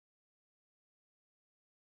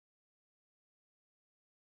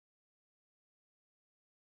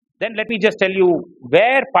Then let me just tell you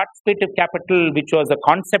where participative capital, which was a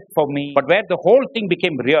concept for me, but where the whole thing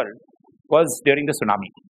became real was during the tsunami.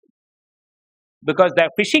 Because the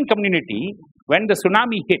fishing community, when the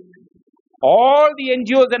tsunami hit, all the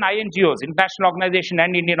NGOs and INGOs, international organizations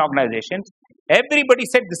and Indian organizations, everybody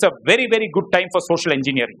said this is a very, very good time for social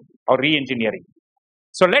engineering or re-engineering.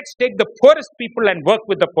 So let's take the poorest people and work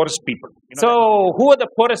with the poorest people. So who are the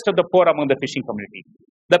poorest of the poor among the fishing community?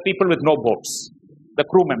 The people with no boats, the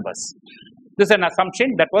crew members. This is an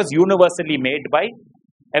assumption that was universally made by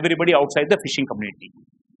everybody outside the fishing community.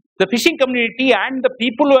 The fishing community and the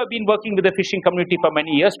people who have been working with the fishing community for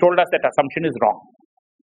many years told us that assumption is wrong.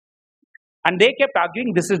 And they kept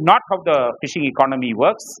arguing this is not how the fishing economy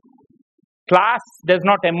works. Class does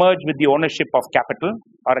not emerge with the ownership of capital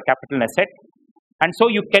or a capital asset. And so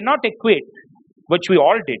you cannot equate, which we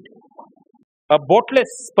all did, a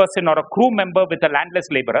boatless person or a crew member with a landless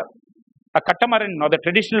laborer, a catamaran or the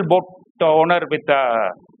traditional boat owner with a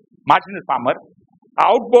marginal farmer,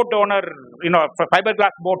 outboard owner, a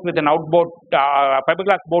fiberglass boat with an outboard,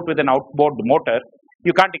 motor.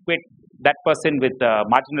 You can't equate that person with a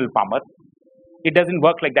marginal farmer. It doesn't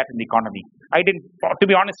work like that in the economy. To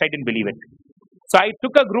be honest, I didn't believe it. So I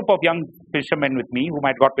took a group of young fishermen with me whom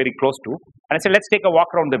I got very close to, and I said, let's take a walk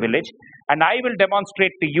around the village, and I will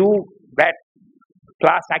demonstrate to you that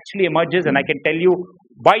class actually emerges, and I can tell you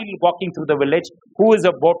while walking through the village who is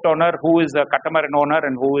a boat owner, who is a catamaran owner,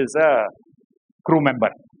 and who is a crew member.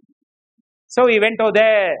 So we went over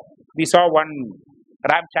there. We saw one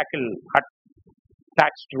ramshackle hut,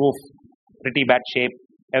 thatched roof, pretty bad shape.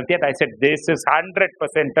 I said, this is 100%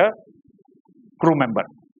 a crew member,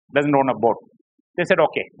 doesn't own a boat. They said,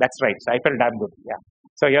 okay, that's right. So I felt damn good. Yeah.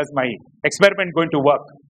 So here's my experiment going to work.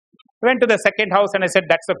 I went to the second house and I said,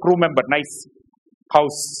 that's a crew member. Nice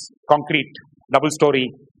house, concrete, double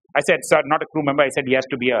story. I said, sir, not a crew member. I said, he has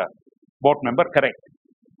to be a boat member. Correct.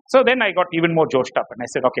 So then I got even more joshed up and I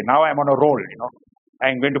said, okay, now I'm on a roll.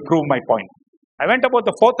 I'm going to prove my point. I went about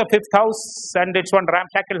the fourth or fifth house and it's one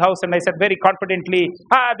ramshackle house and I said very confidently,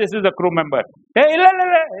 this is a crew member.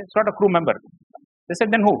 It's not a crew member. They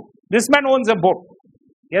said, then who? This man owns a boat.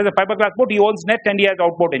 He has a fiberglass boat, he owns net and he has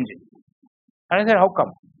outboard engine. And I said, how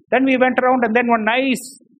come? Then we went around and then one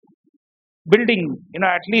nice building,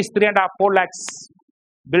 at least 3.5, 4 lakhs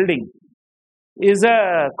building is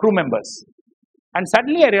a crew members. And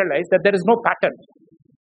suddenly I realized that there is no pattern.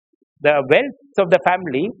 The wealth of the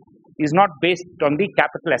family is not based on the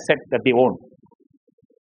capital asset that they own,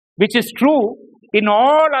 which is true in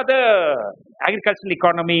all other agricultural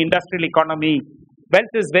economy, industrial economy.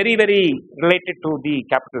 Wealth is very, very related to the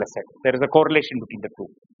capital asset. There is a correlation between the two.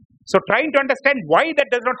 So trying to understand why that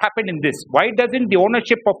does not happen in this, why doesn't the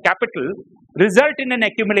ownership of capital result in an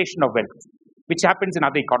accumulation of wealth, which happens in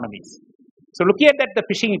other economies. So looking at that, the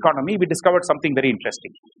fishing economy, we discovered something very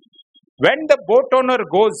interesting. When the boat owner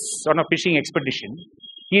goes on a fishing expedition,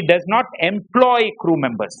 he does not employ crew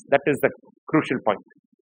members. That is the crucial point.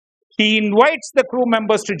 He invites the crew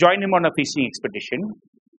members to join him on a fishing expedition.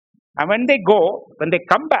 And when they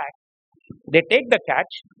come back, they take the catch,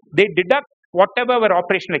 they deduct whatever were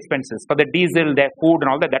operational expenses for the diesel, their food and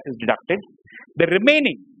all that is deducted. The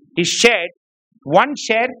remaining is shared, one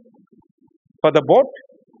share for the boat,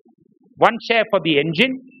 one share for the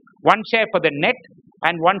engine, one share for the net,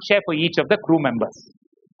 and one share for each of the crew members.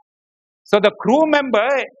 So the crew member,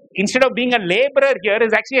 instead of being a laborer here,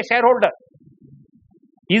 is actually a shareholder.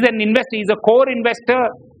 He's an investor, he's a core investor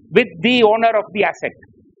with the owner of the asset,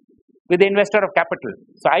 with the investor of capital.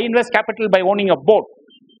 So I invest capital by owning a boat.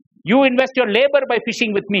 You invest your labor by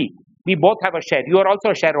fishing with me. We both have a share. You are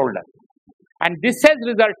also a shareholder. And this has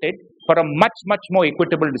resulted for a much, much more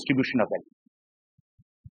equitable distribution of wealth.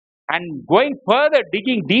 And going further,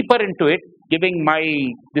 digging deeper into it, giving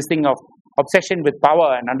this thing of obsession with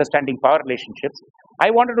power and understanding power relationships,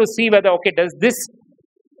 I wanted to see whether, okay, does this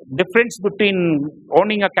difference between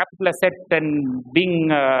owning a capital asset and being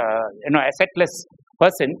assetless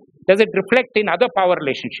person, does it reflect in other power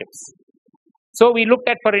relationships? So we looked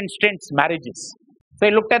at, for instance, marriages. So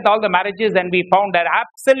we looked at all the marriages and we found that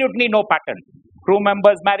absolutely no pattern. Crew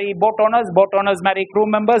members marry boat owners marry crew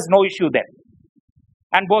members, no issue there.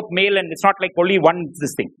 And both male and it's not like only one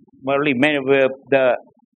this thing. Only the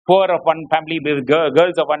poor of one family with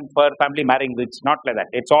girls of one family marrying, it's not like that.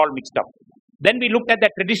 It's all mixed up. Then we looked at the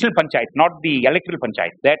traditional panchayat, not the electoral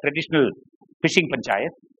panchayat, their traditional fishing panchayat,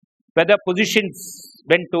 where the positions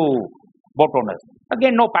went to boat owners.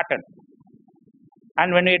 Again, no pattern.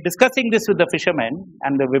 And when we were discussing this with the fishermen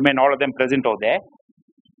and the women, all of them present over there,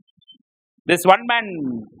 this one man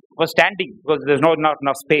was standing because there's not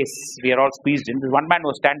enough space. We are all squeezed in. This one man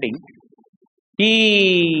was standing.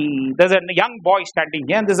 there's a young boy standing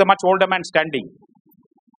here and there's a much older man standing.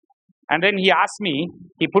 And then he asked me,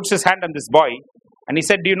 he puts his hand on this boy and he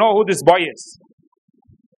said, do you know who this boy is?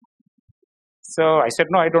 So I said,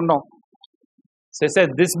 no, I don't know. So he said,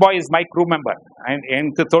 this boy is my crew member.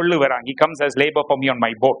 He comes as labor for me on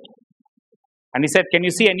my boat. And he said, can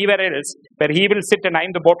you see anywhere else where he will sit and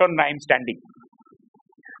I'm the boat owner and I'm standing?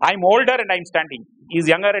 I'm older and I'm standing. He's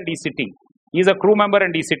younger and he's sitting. He's a crew member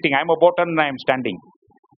and he's sitting. I'm a boat owner and I'm standing.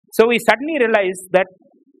 So we suddenly realized that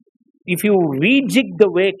if you rejig the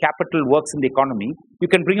way capital works in the economy, you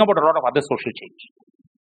can bring about a lot of other social change.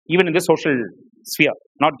 Even in the social sphere,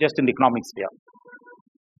 not just in the economic sphere.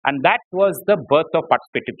 And that was the birth of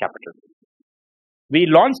participative capital. We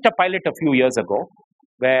launched a pilot a few years ago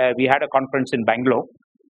where we had a conference in Bangalore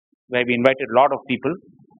where we invited a lot of people.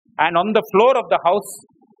 And on the floor of the house,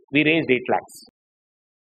 we raised 8 lakhs.